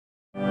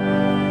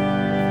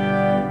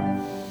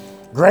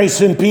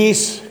Grace and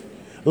peace,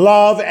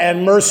 love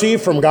and mercy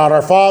from God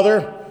our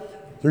Father,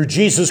 through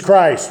Jesus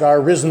Christ, our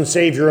risen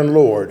Savior and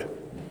Lord.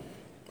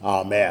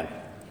 Amen.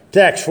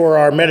 Text for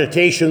our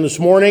meditation this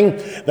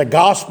morning, the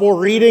gospel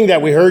reading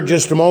that we heard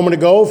just a moment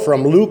ago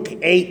from Luke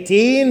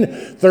 18,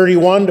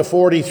 31 to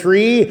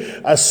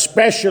 43,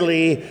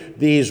 especially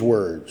these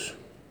words.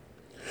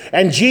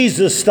 And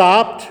Jesus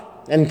stopped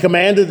and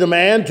commanded the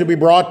man to be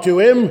brought to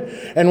him.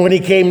 And when he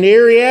came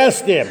near, he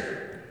asked him,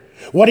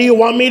 "What do you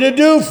want me to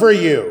do for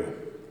you?"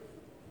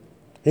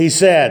 He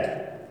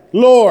said,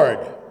 "Lord,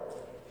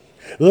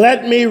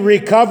 let me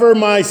recover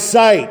my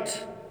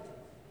sight."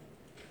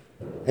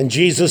 And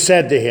Jesus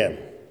said to him,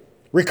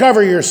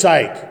 "Recover your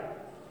sight.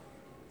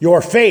 Your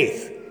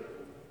faith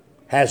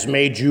has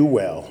made you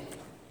well."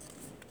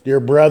 Dear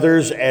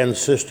brothers and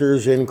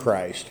sisters in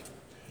Christ,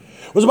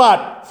 it was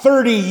about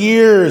 30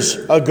 years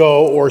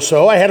ago or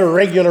so. I had a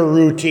regular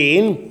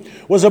routine.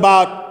 It was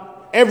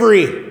about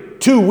every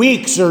 2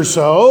 weeks or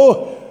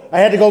so, I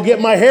had to go get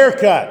my hair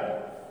cut.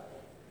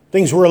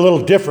 Things were a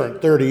little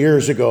different 30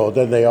 years ago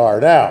than they are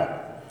now.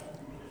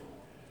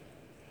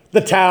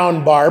 The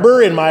town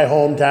barber in my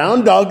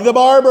hometown, Doug the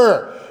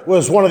Barber,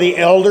 was one of the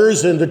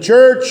elders in the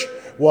church,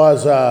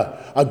 was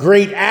a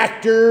great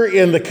actor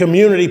in the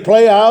community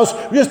playhouse,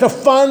 just a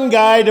fun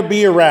guy to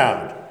be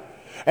around.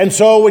 And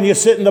so when you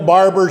sit in the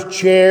barber's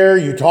chair,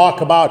 you talk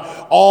about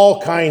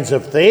all kinds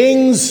of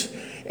things,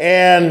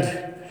 and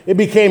it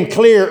became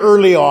clear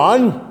early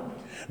on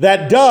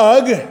that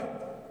Doug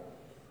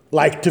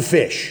liked to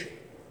fish.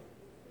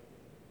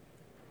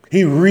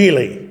 He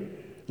really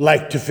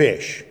liked to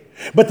fish.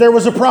 But there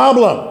was a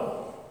problem.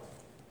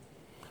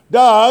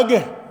 Doug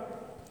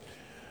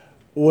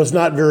was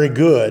not very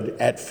good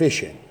at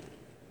fishing.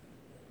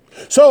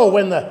 So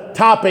when the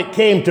topic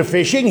came to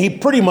fishing, he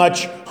pretty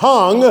much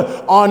hung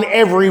on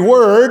every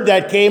word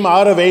that came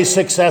out of a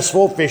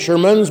successful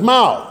fisherman's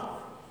mouth.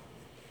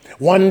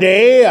 One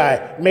day,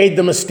 I made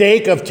the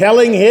mistake of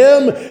telling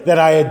him that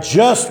I had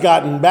just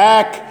gotten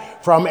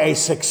back from a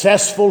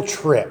successful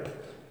trip.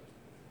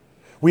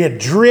 We had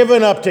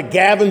driven up to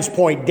Gavin's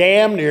Point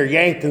Dam near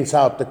Yankton,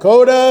 South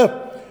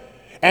Dakota,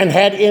 and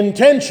had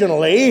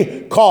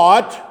intentionally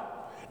caught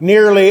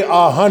nearly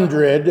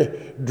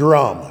 100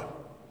 drum.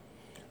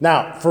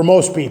 Now, for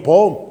most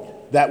people,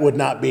 that would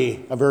not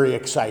be a very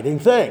exciting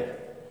thing.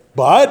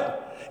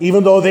 But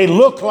even though they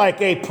look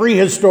like a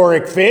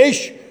prehistoric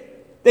fish,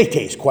 they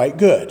taste quite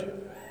good.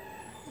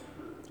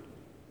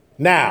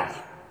 Now,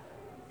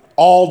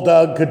 all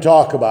Doug could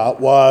talk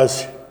about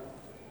was,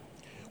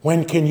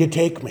 "When can you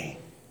take me?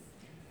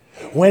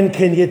 When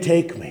can you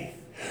take me?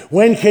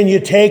 When can you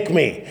take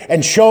me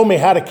and show me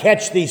how to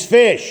catch these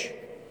fish?"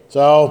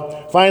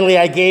 So finally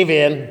I gave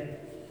in,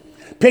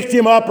 picked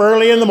him up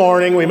early in the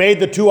morning. We made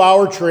the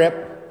 2-hour trip.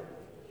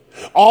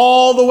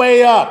 All the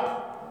way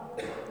up,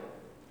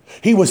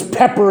 he was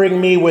peppering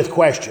me with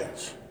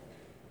questions.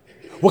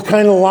 What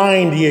kind of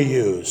line do you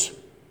use?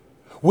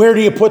 Where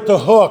do you put the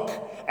hook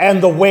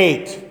and the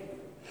weight?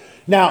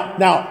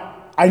 Now,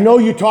 I know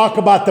you talk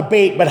about the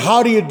bait, but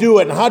how do you do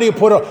it? And how do you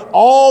put it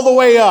all the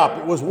way up?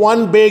 It was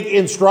one big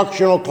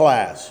instructional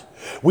class.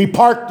 We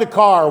parked the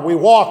car. We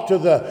walked to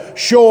the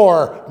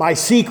shore, my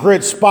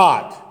secret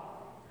spot.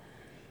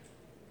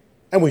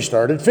 And we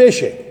started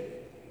fishing.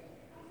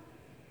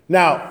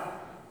 Now,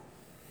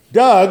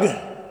 Doug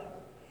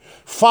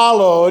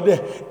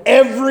followed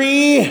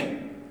every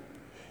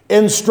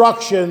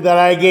instruction that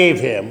I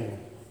gave him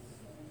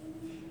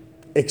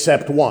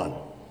except one.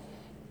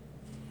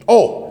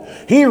 Oh,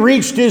 he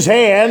reached his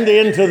hand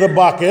into the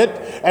bucket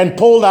and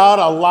pulled out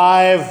a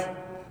live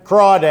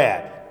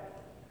crawdad.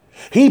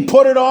 He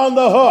put it on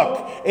the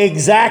hook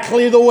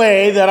exactly the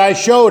way that I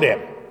showed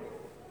him.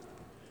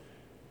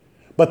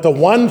 But the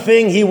one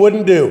thing he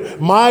wouldn't do,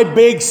 my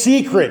big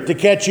secret to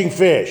catching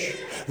fish,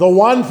 the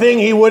one thing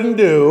he wouldn't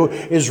do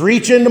is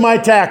reach into my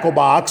tackle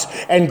box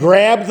and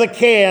grab the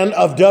can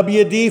of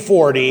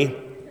WD-40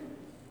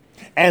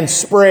 and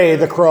spray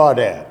the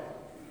crawdad.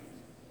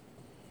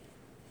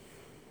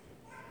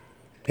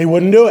 He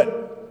wouldn't do it.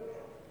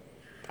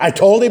 I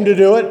told him to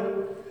do it.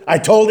 I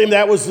told him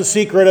that was the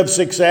secret of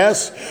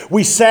success.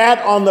 We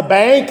sat on the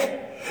bank,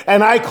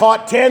 and I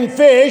caught 10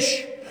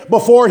 fish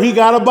before he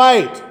got a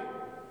bite.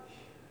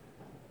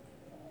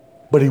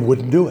 But he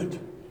wouldn't do it.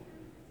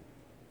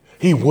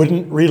 He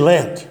wouldn't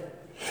relent.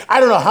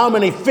 I don't know how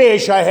many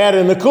fish I had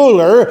in the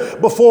cooler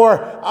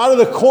before, out of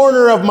the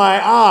corner of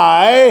my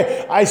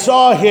eye, I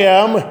saw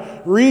him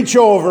reach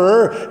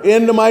over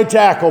into my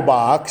tackle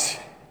box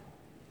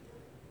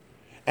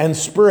and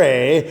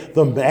spray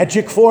the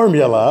magic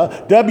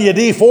formula,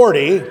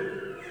 WD-40,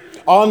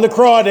 on the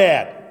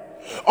crawdad.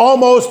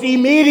 Almost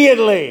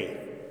immediately,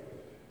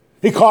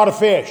 he caught a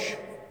fish.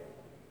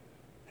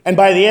 And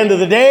by the end of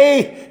the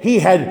day, he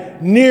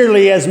had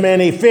nearly as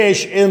many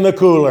fish in the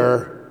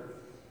cooler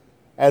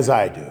as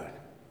I do.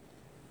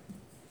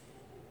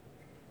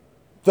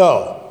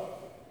 So,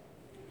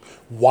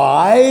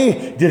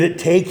 why did it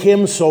take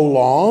him so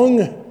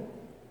long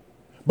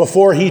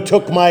before he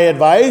took my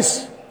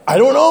advice? I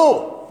don't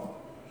know.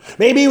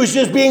 Maybe he was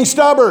just being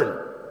stubborn.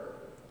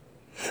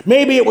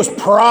 Maybe it was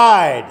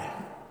pride.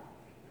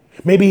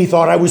 Maybe he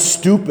thought I was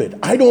stupid.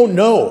 I don't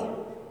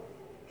know.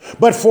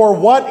 But for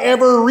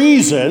whatever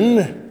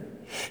reason,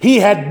 he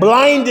had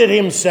blinded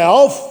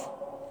himself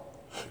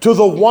to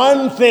the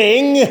one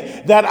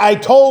thing that I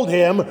told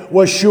him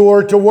was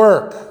sure to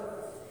work.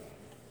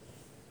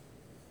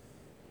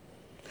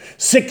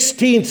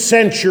 16th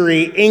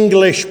century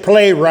English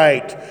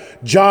playwright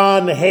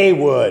John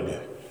Heywood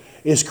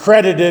is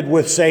credited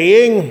with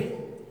saying,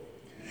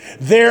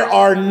 "There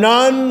are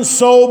none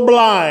so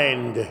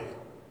blind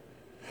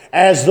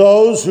as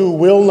those who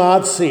will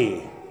not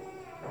see."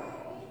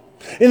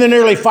 In the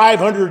nearly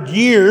 500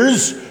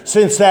 years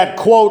since that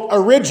quote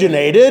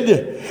originated,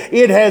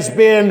 it has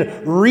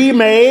been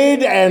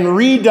remade and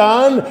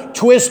redone,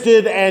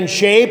 twisted and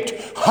shaped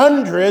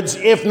hundreds,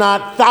 if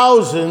not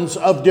thousands,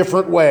 of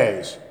different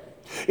ways.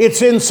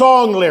 It's in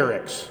song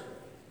lyrics.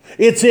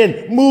 It's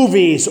in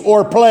movies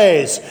or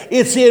plays.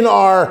 It's in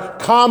our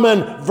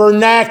common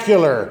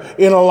vernacular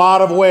in a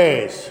lot of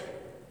ways.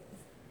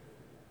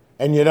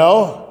 And you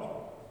know,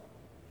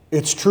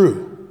 it's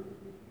true.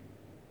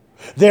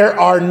 There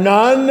are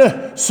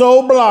none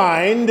so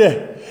blind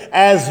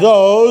as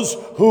those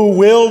who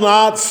will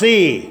not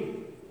see.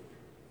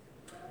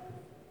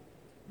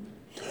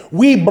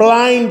 We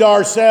blind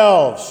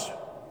ourselves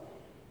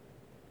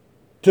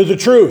to the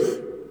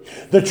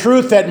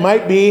truth that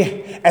might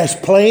be as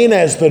plain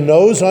as the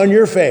nose on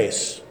your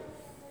face.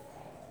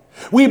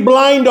 We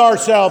blind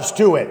ourselves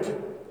to it.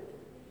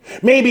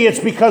 Maybe it's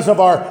because of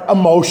our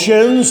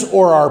emotions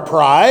or our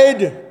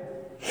pride.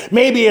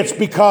 Maybe it's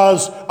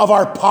because of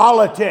our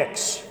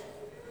politics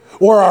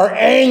or our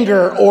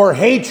anger or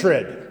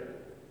hatred.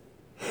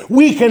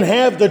 We can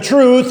have the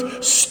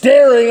truth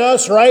staring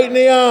us right in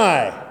the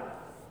eye,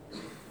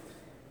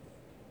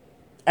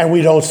 and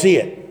we don't see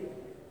it.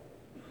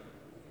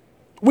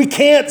 We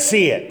can't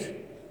see it.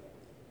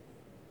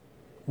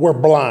 We're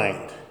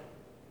blind.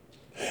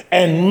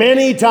 And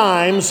many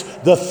times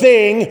the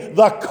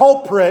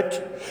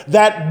culprit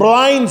that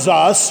blinds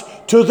us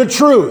to the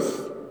truth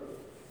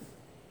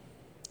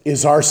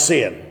is our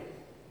sin.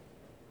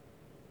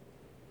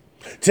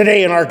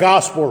 Today in our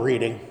gospel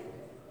reading,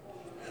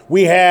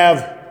 we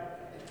have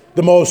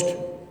the most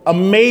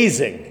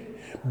amazing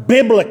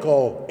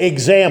biblical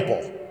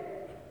example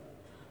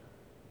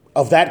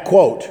of that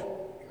quote,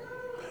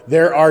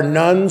 "There are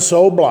none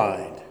so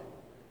blind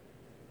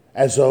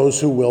as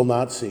those who will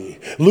not see."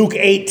 Luke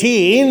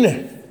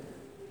 18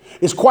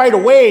 is quite a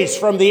ways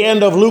from the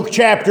end of Luke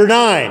chapter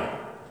 9.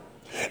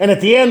 And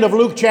at the end of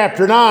Luke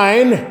chapter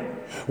 9,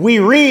 we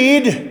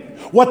read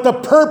what the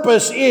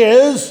purpose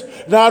is,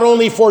 not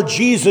only for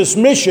Jesus'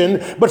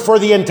 mission, but for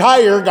the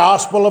entire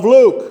Gospel of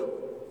Luke.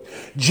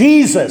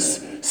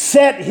 Jesus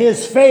set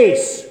his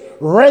face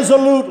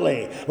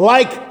resolutely,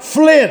 like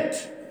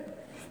flint,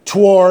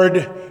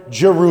 toward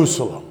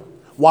Jerusalem.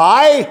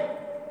 Why?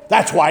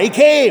 That's why he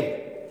came.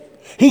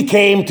 He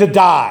came to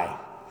die.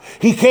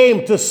 He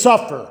came to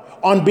suffer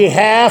on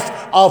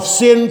behalf of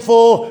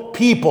sinful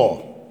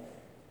people.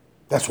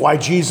 That's why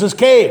Jesus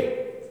came.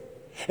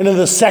 And in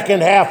the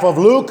second half of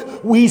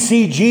Luke, we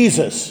see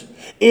Jesus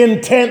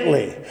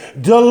intently,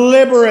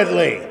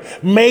 deliberately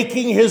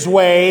making his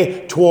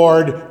way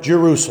toward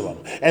Jerusalem.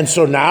 And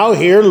so now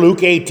here,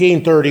 Luke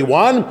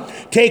 18:31,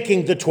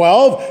 taking the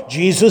 12,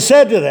 Jesus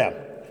said to them,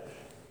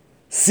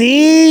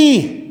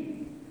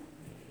 "See,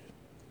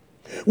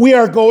 we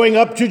are going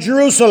up to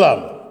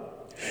Jerusalem,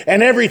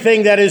 and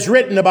everything that is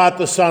written about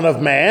the Son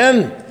of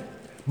Man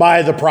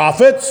by the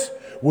prophets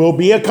will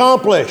be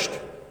accomplished."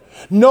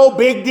 No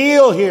big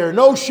deal here,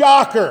 no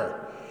shocker.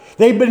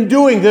 They've been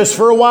doing this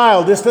for a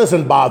while. This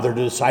doesn't bother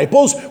the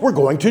disciples. We're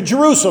going to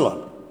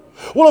Jerusalem.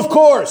 Well, of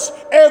course,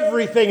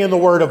 everything in the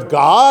Word of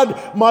God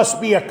must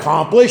be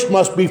accomplished,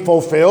 must be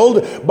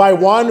fulfilled by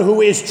one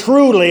who is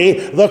truly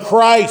the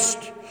Christ,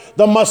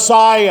 the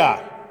Messiah,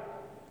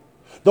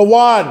 the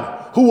one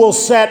who will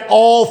set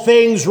all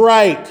things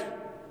right.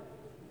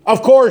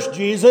 Of course,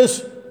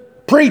 Jesus,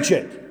 preach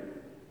it.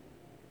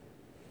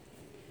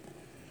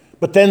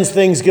 But then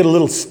things get a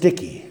little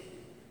sticky.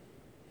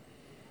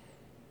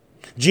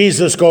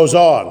 Jesus goes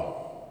on,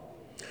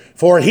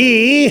 "For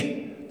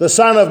he, the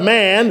Son of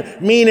Man,"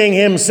 meaning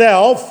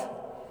himself,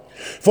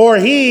 "for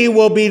he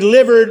will be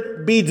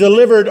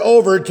delivered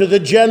over to the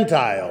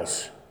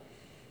Gentiles,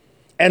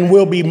 and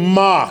will be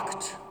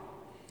mocked,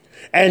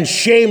 and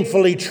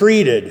shamefully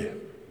treated,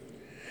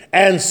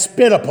 and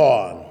spit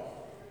upon.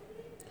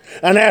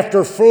 And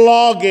after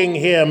flogging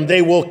him,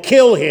 they will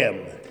kill him.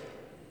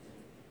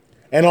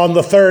 And on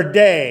the third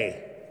day,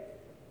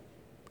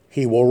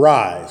 he will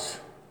rise."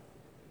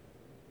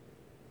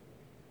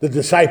 The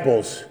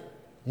disciples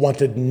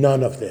wanted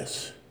none of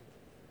this.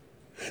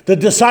 The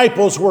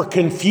disciples were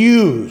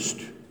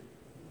confused,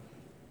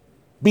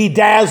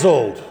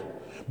 bedazzled,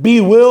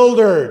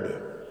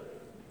 bewildered.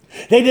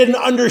 They didn't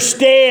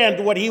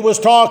understand what he was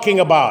talking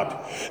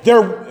about.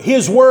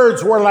 His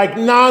words were like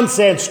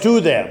nonsense to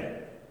them.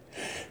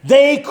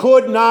 They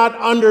could not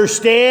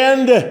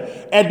understand,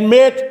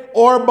 admit,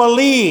 or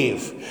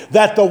believe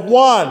that the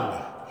one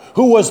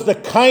who was the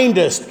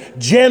kindest,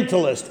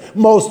 gentlest,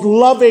 most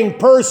loving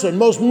person,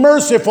 most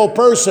merciful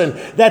person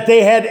that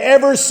they had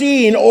ever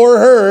seen or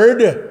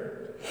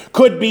heard,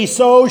 could be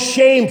so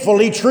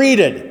shamefully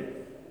treated.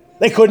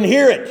 They couldn't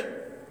hear it.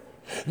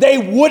 They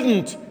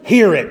wouldn't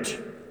hear it.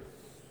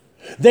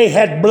 They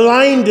had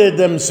blinded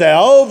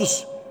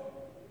themselves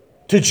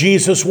to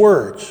Jesus'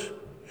 words.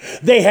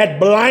 They had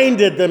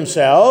blinded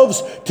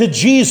themselves to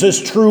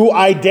Jesus' true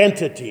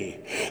identity.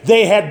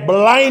 They had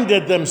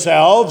blinded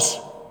themselves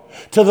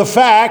to the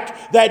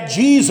fact that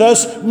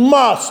Jesus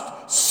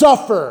must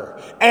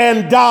suffer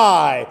and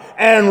die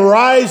and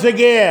rise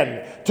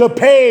again to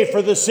pay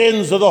for the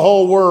sins of the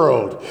whole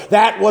world.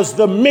 That was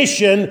the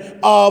mission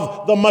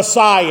of the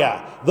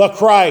Messiah, the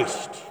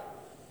Christ.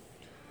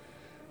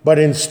 But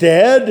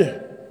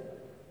instead,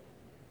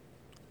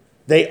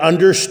 they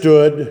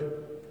understood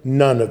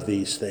none of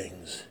these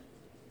things.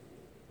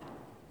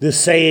 This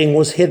saying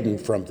was hidden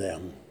from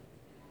them,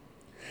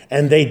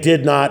 and they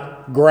did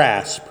not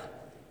grasp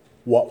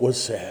what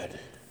was said.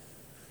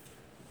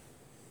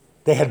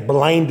 They had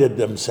blinded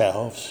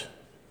themselves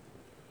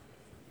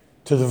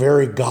to the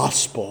very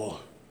gospel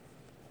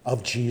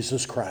of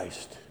Jesus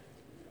Christ.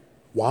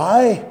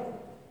 Why?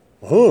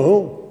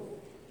 Oh,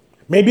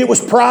 maybe it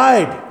was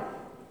pride.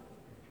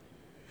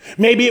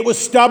 Maybe it was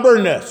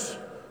stubbornness.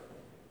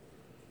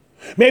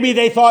 Maybe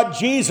they thought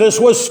Jesus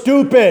was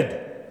stupid.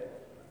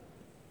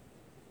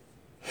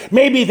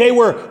 Maybe they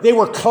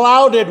were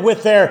clouded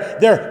with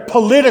their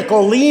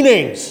political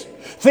leanings,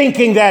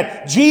 thinking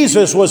that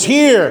Jesus was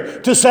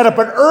here to set up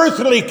an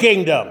earthly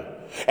kingdom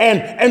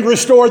and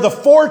restore the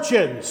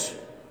fortunes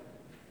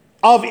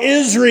of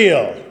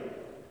Israel.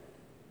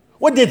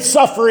 What did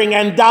suffering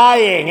and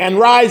dying and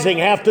rising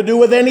have to do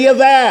with any of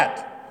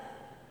that?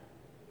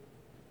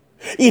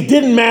 It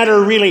didn't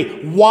matter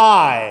really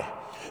why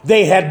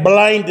they had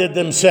blinded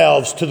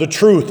themselves to the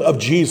truth of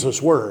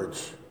Jesus'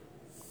 words.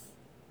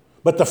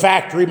 But the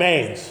fact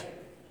remains,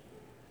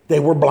 they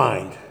were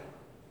blind.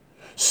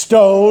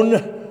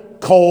 Stone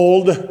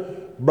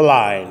cold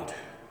blind.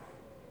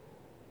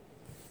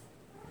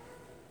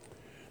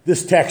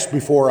 This text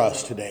before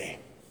us today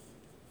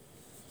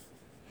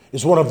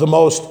is one of the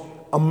most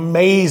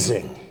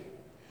amazing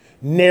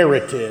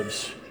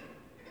narratives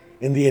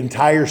in the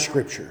entire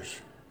Scriptures.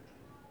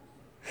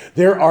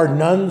 There are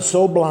none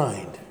so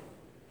blind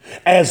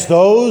as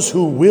those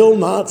who will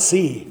not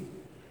see.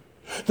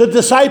 The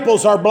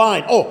disciples are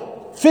blind.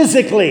 Oh,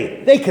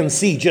 physically, they can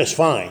see just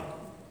fine.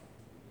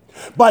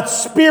 But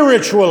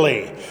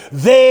spiritually,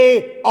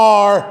 they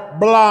are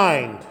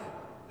blind.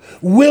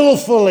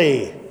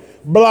 Willfully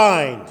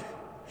blind.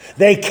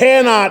 They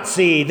cannot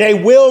see. They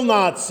will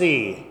not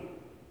see.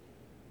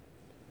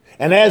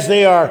 And as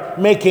they are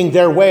making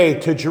their way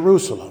to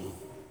Jerusalem,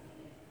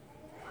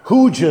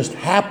 who just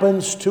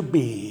happens to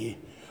be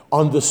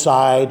on the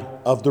side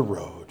of the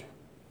road?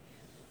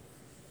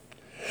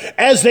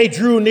 As they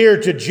drew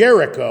near to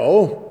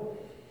Jericho,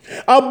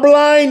 a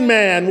blind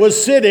man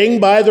was sitting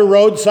by the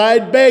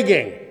roadside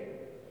begging.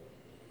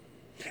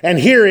 And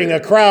hearing a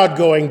crowd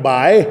going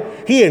by,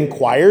 he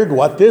inquired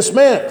what this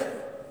meant.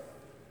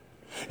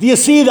 Do you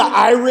see the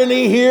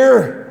irony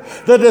here?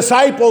 The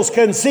disciples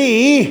can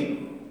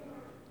see,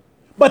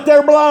 but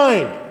they're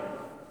blind.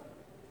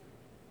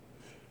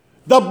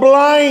 The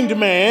blind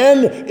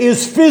man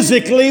is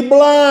physically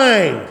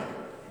blind.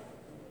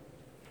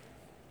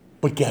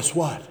 But guess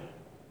what?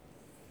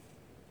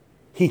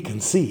 He can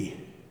see.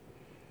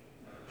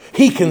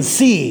 He can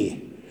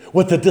see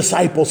what the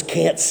disciples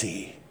can't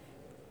see.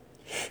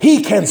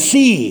 He can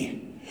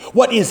see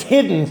what is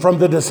hidden from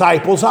the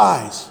disciples'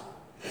 eyes.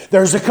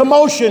 There's a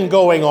commotion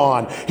going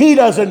on. He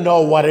doesn't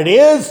know what it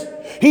is.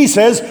 He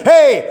says,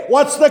 "Hey,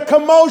 what's the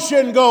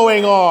commotion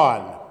going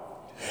on?"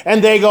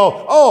 And they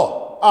go,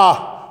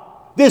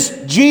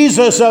 this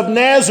Jesus of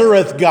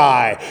Nazareth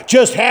guy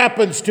just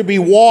happens to be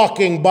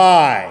walking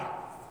by.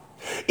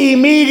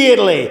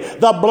 Immediately,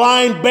 the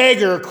blind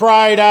beggar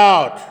cried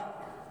out,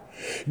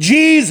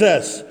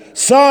 "Jesus,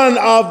 Son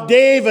of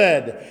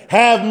David,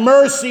 have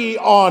mercy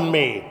on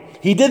me."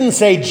 He didn't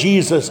say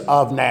Jesus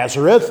of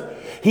Nazareth.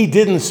 He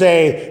didn't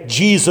say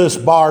Jesus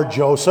Bar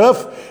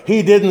Joseph.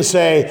 He didn't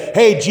say,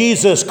 "Hey,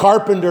 Jesus,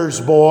 carpenter's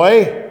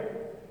boy."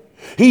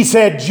 He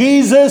said,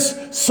 "Jesus,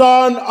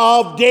 Son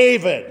of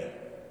David."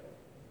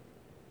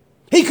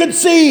 He could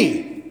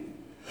see.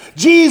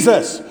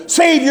 Jesus,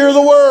 Savior of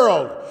the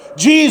world.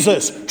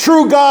 Jesus,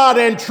 true God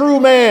and true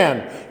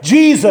man.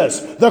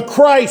 Jesus, the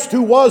Christ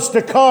who was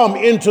to come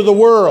into the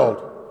world.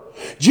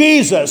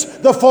 Jesus,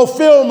 the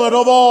fulfillment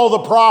of all the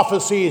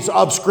prophecies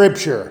of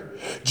Scripture.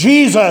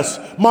 Jesus,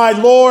 my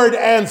Lord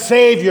and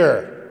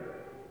Savior.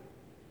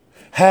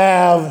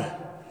 Have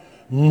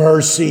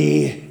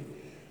mercy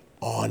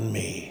on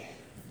me.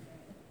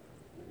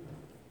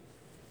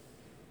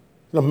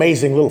 An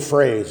amazing little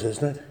phrase,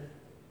 isn't it?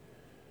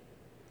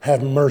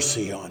 Have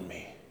mercy on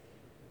me.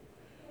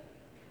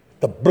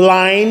 The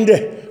blind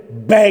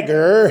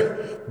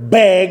beggar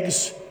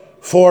begs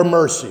for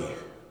mercy.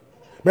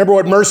 Remember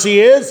what mercy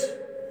is?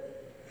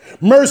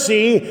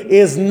 Mercy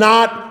is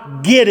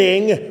not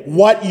getting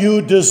what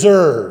you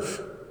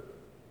deserve.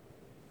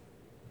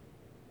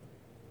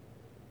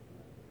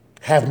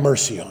 Have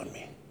mercy on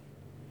me.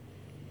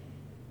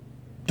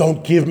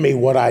 Don't give me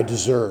what I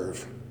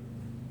deserve.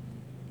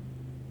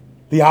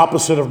 The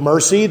opposite of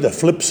mercy, the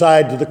flip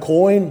side to the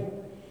coin,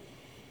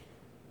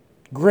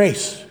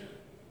 grace.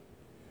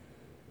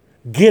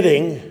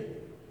 Getting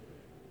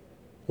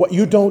what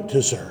you don't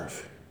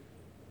deserve.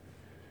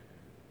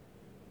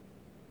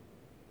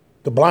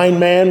 The blind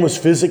man was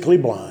physically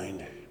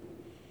blind,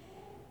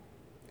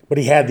 but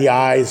he had the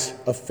eyes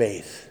of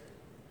faith.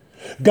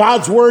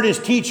 God's word is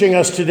teaching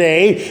us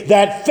today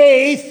that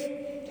faith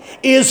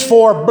is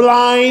for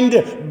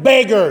blind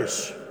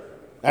beggars.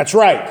 That's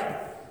right.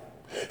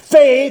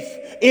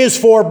 Faith is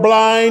for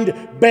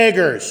blind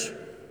beggars.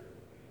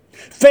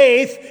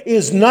 Faith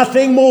is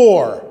nothing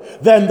more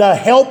than the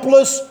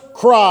helpless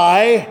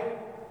cry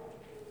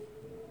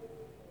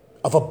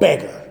of a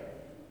beggar.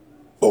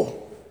 Oh.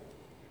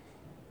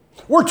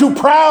 We're too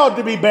proud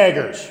to be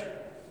beggars.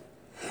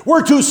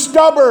 We're too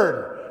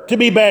stubborn to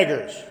be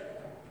beggars.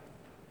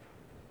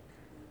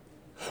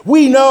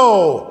 We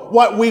know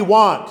what we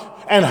want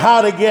and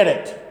how to get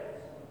it.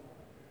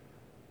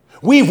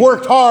 We've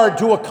worked hard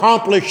to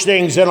accomplish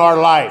things in our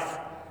life.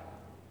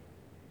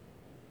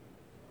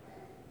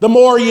 The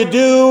more you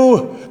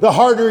do, the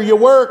harder you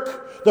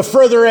work, the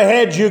further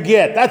ahead you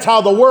get. That's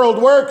how the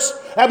world works.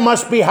 That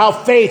must be how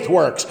faith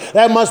works.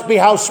 That must be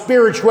how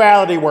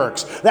spirituality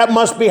works. That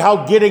must be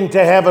how getting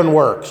to heaven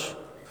works.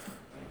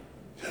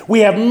 We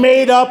have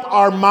made up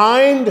our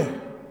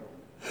mind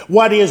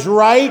what is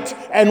right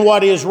and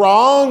what is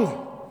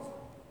wrong.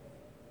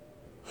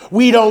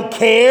 We don't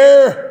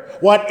care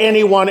what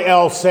anyone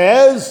else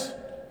says.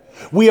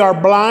 We are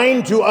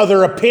blind to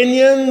other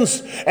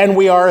opinions, and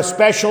we are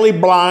especially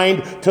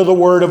blind to the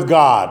Word of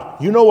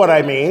God. You know what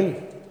I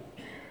mean.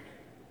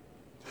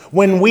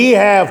 When we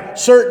have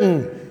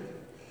certain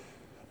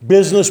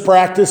business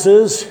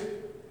practices,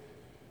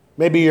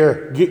 maybe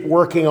you're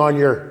working on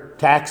your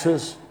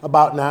taxes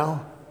about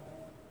now.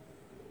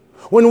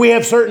 When we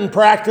have certain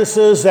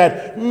practices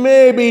that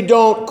maybe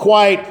don't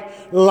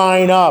quite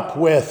line up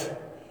with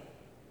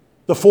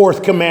the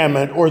fourth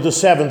commandment or the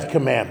seventh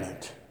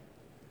commandment.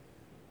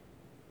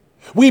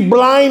 We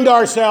blind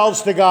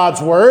ourselves to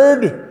God's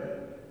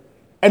word,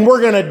 and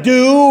we're going to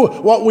do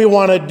what we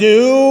want to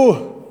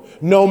do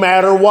no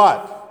matter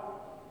what.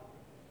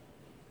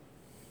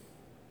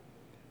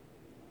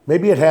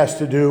 Maybe it has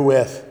to do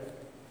with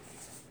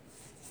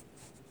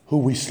who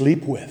we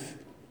sleep with.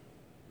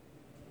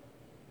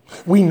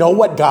 We know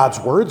what God's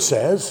word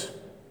says.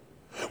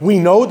 We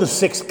know the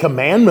sixth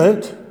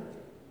commandment.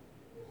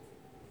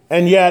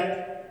 And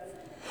yet,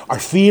 our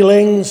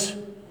feelings,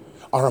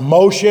 our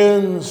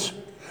emotions,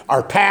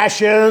 our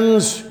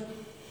passions,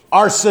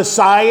 our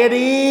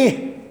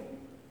society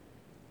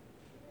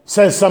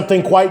says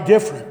something quite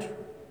different.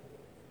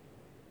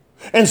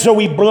 And so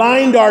we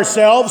blind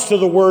ourselves to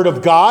the Word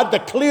of God, the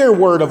clear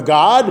Word of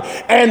God,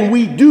 and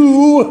we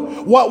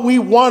do what we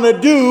want to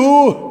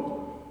do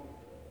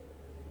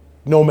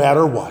no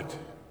matter what.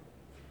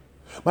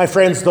 My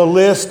friends, the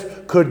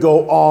list could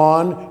go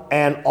on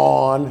and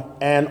on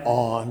and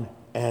on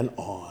and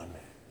on.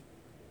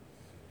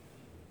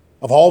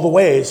 Of all the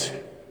ways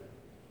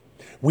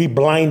we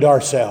blind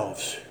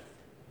ourselves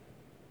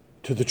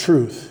to the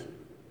truth,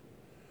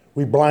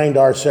 we blind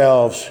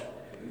ourselves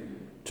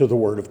to the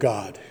Word of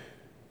God.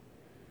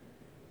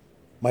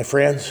 My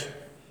friends,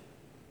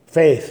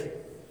 faith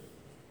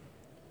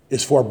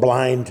is for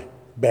blind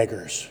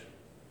beggars.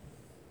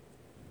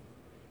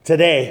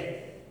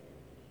 Today,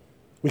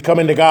 we come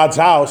into God's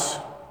house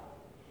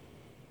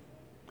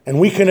and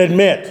we can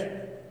admit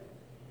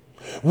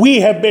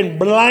we have been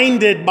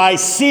blinded by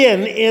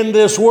sin in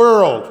this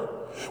world.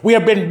 We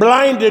have been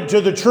blinded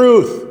to the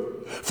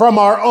truth from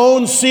our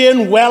own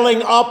sin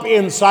welling up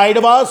inside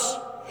of us,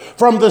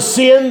 from the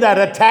sin that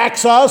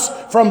attacks us,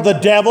 from the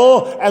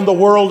devil and the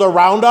world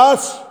around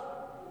us.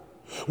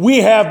 We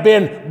have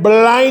been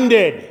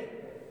blinded.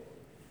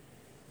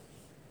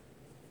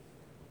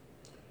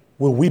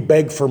 Will we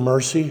beg for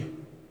mercy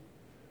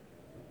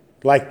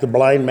like the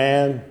blind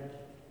man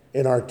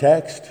in our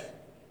text?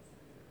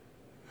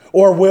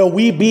 Or will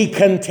we be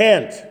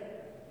content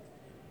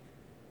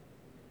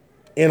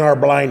in our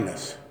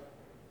blindness,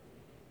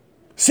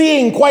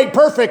 seeing quite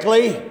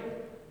perfectly,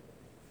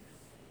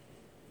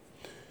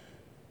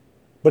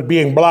 but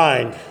being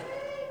blind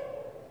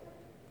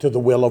to the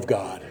will of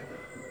God?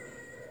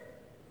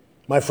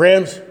 My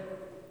friends,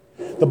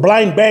 the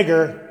blind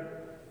beggar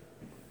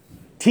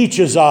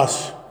teaches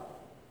us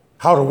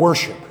how to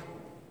worship.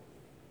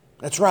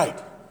 That's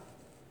right.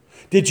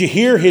 Did you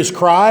hear his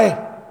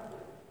cry?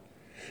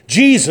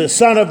 Jesus,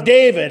 Son of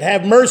David,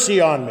 have mercy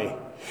on me.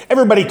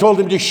 Everybody told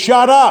him to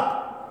shut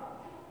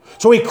up.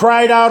 So he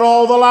cried out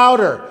all the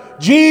louder,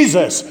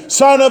 Jesus,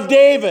 Son of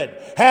David,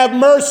 have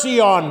mercy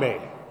on me.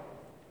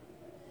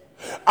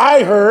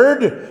 I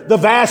heard the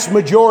vast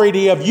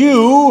majority of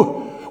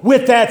you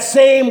with that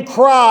same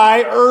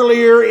cry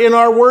earlier in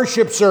our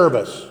worship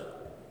service.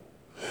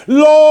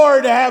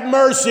 Lord, have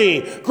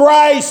mercy.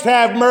 Christ,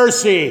 have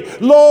mercy.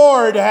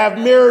 Lord, have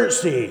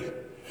mercy.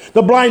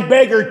 The blind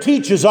beggar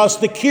teaches us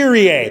the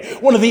Kyrie,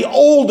 one of the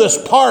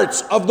oldest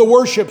parts of the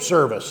worship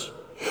service,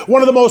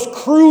 one of the most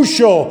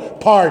crucial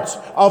parts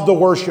of the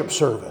worship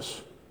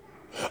service.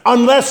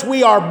 Unless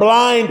we are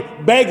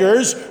blind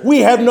beggars, we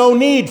have no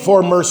need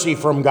for mercy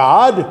from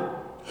God.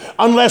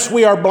 Unless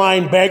we are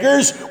blind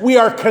beggars, we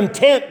are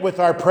content with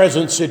our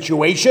present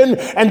situation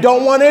and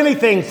don't want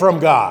anything from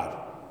God.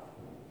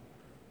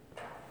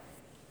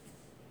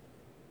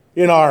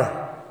 In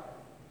our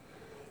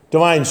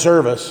divine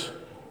service,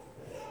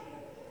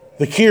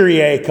 the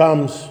Kyrie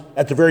comes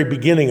at the very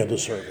beginning of the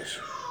service.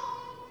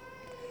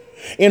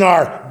 In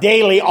our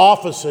daily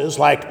offices,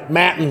 like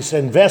Matins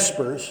and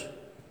Vespers,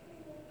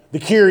 the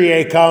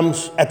Kyrie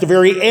comes at the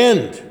very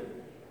end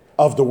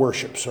of the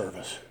worship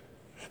service.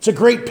 It's a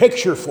great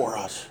picture for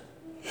us.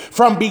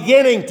 From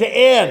beginning to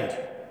end,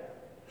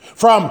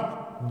 from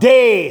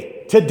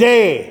day to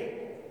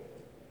day,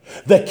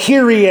 the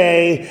Kyrie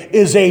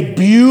is a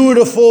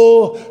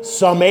beautiful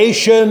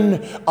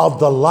summation of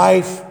the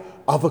life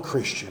of a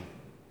Christian.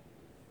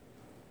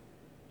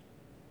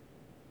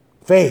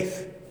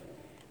 Faith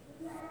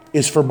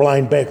is for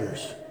blind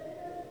beggars.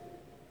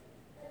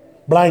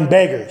 Blind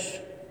beggars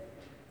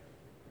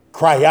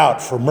cry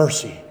out for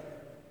mercy.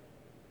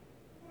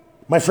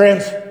 My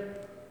friends,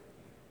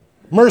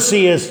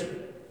 mercy is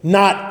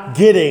not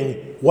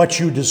getting what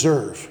you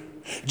deserve.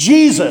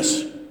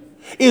 Jesus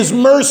is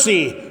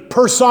mercy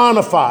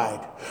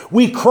personified.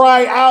 We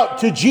cry out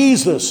to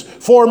Jesus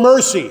for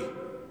mercy.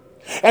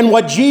 And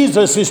what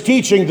Jesus is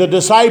teaching the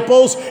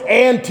disciples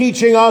and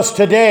teaching us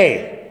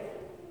today,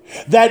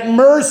 that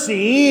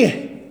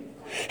mercy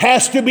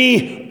has to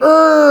be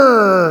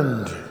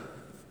earned.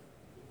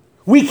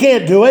 We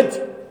can't do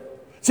it.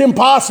 It's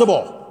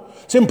impossible.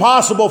 It's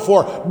impossible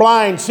for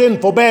blind,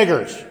 sinful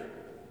beggars.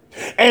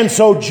 And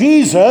so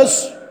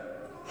Jesus,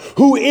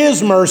 who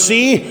is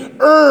mercy,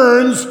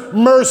 earns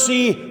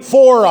mercy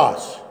for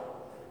us.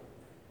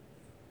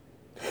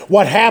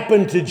 What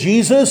happened to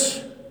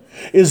Jesus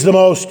is the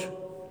most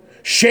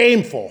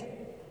shameful,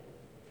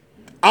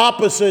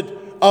 opposite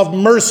of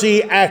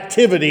mercy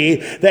activity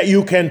that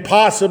you can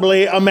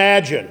possibly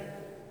imagine.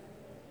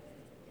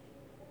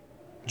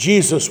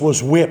 Jesus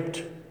was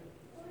whipped.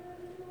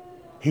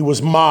 He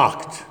was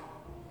mocked.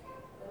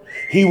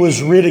 He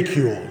was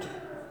ridiculed.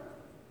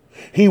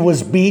 He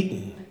was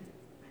beaten.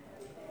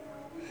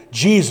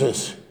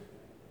 Jesus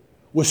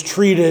was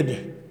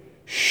treated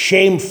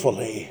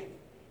shamefully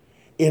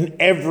in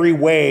every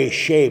way,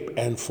 shape,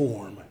 and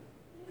form.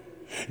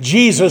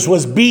 Jesus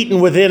was beaten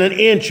within an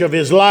inch of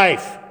his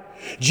life.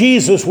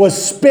 Jesus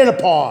was spit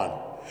upon.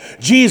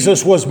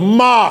 Jesus was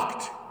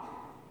mocked.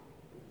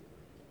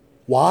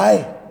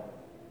 Why?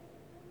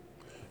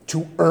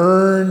 To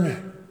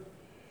earn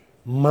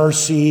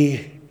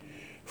mercy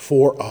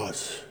for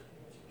us.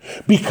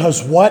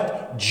 Because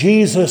what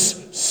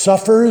Jesus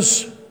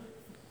suffers,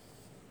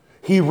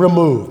 he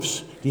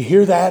removes. Do you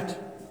hear that?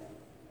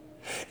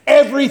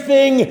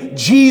 Everything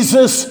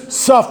Jesus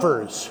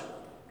suffers,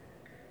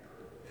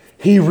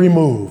 he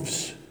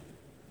removes.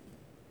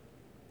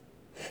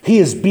 He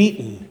is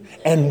beaten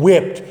and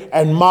whipped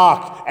and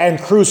mocked and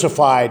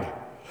crucified,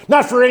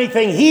 not for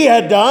anything he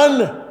had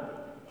done,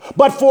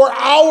 but for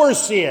our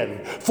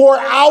sin, for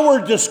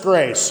our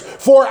disgrace,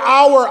 for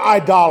our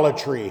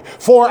idolatry,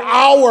 for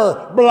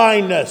our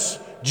blindness.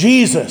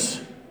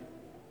 Jesus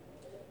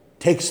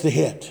takes the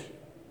hit.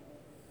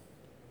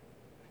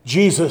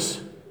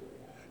 Jesus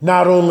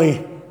not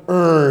only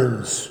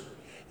earns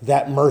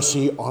that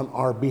mercy on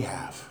our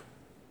behalf,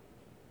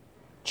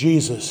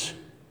 Jesus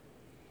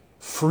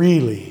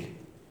freely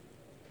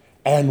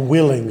and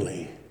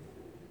willingly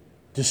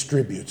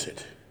distributes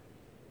it.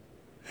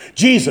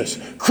 Jesus,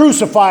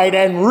 crucified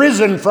and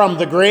risen from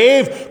the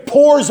grave,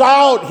 pours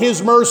out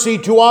his mercy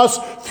to us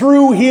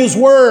through his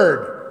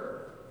word.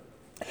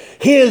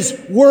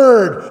 His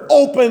word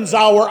opens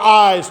our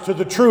eyes to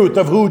the truth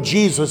of who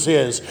Jesus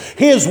is.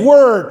 His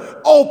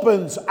word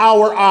opens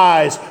our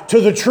eyes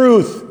to the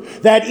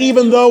truth that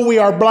even though we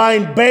are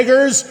blind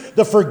beggars,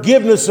 the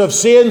forgiveness of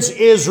sins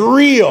is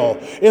real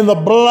in the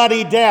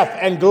bloody death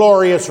and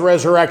glorious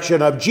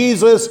resurrection of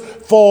Jesus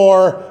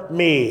for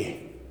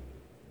me.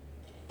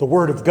 The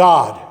word of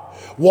God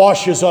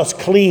washes us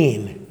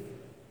clean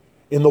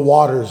in the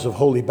waters of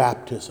holy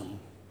baptism,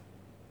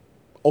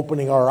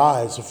 opening our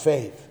eyes of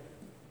faith.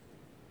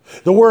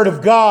 The word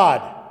of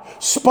God,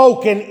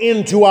 spoken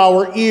into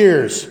our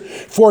ears,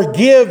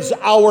 forgives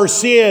our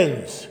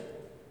sins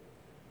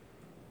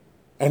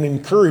and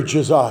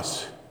encourages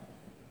us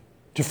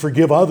to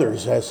forgive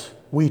others as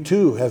we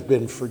too have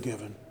been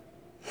forgiven.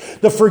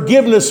 The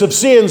forgiveness of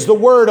sins, the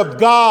word of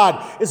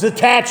God, is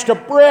attached to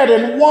bread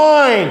and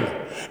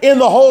wine in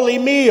the holy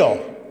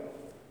meal.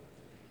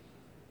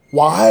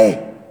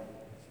 Why?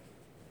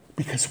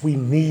 Because we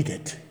need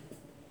it.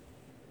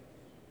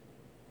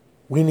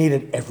 We need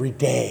it every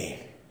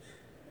day.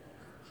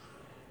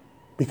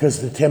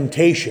 Because the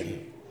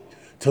temptation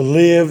to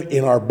live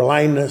in our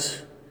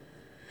blindness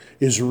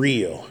is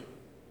real.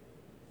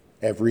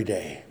 every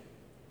day.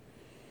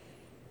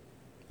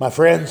 My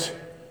friends,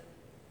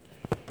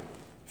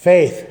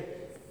 faith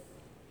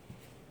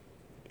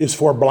is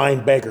for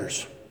blind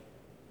beggars.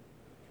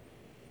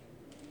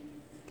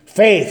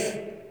 Faith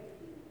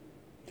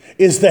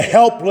is the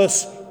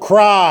helpless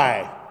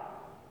cry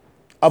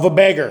of a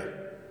beggar.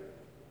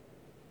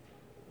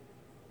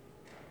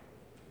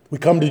 We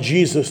come to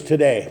Jesus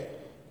today,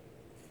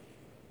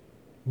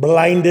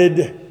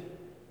 blinded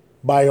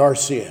by our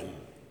sin.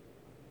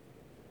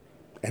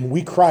 And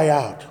we cry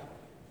out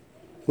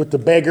with the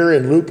beggar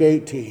in Luke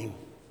 18,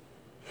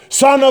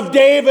 Son of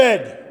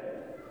David,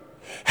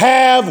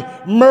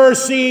 have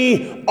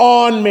mercy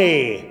on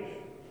me.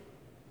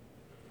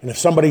 And if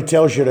somebody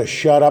tells you to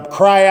shut up,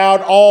 cry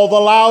out all the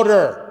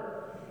louder.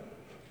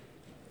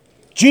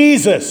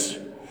 Jesus,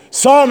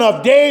 Son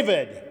of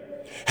David,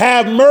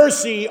 have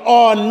mercy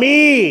on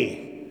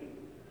me.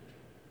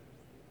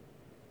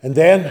 And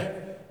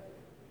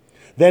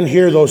then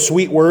hear those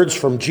sweet words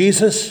from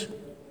Jesus.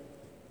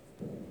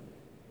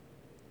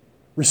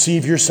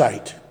 Receive your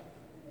sight.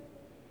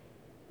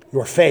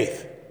 Your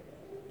faith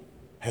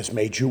has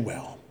made you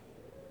well.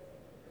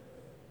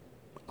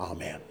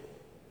 Amen.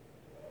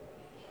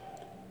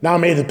 Now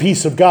may the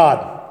peace of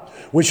God,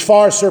 which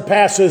far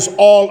surpasses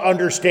all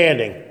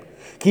understanding,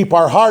 keep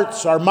our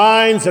hearts, our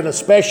minds, and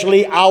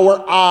especially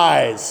our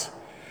eyes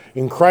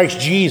in Christ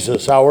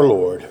Jesus our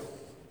Lord.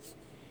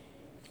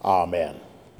 Amen.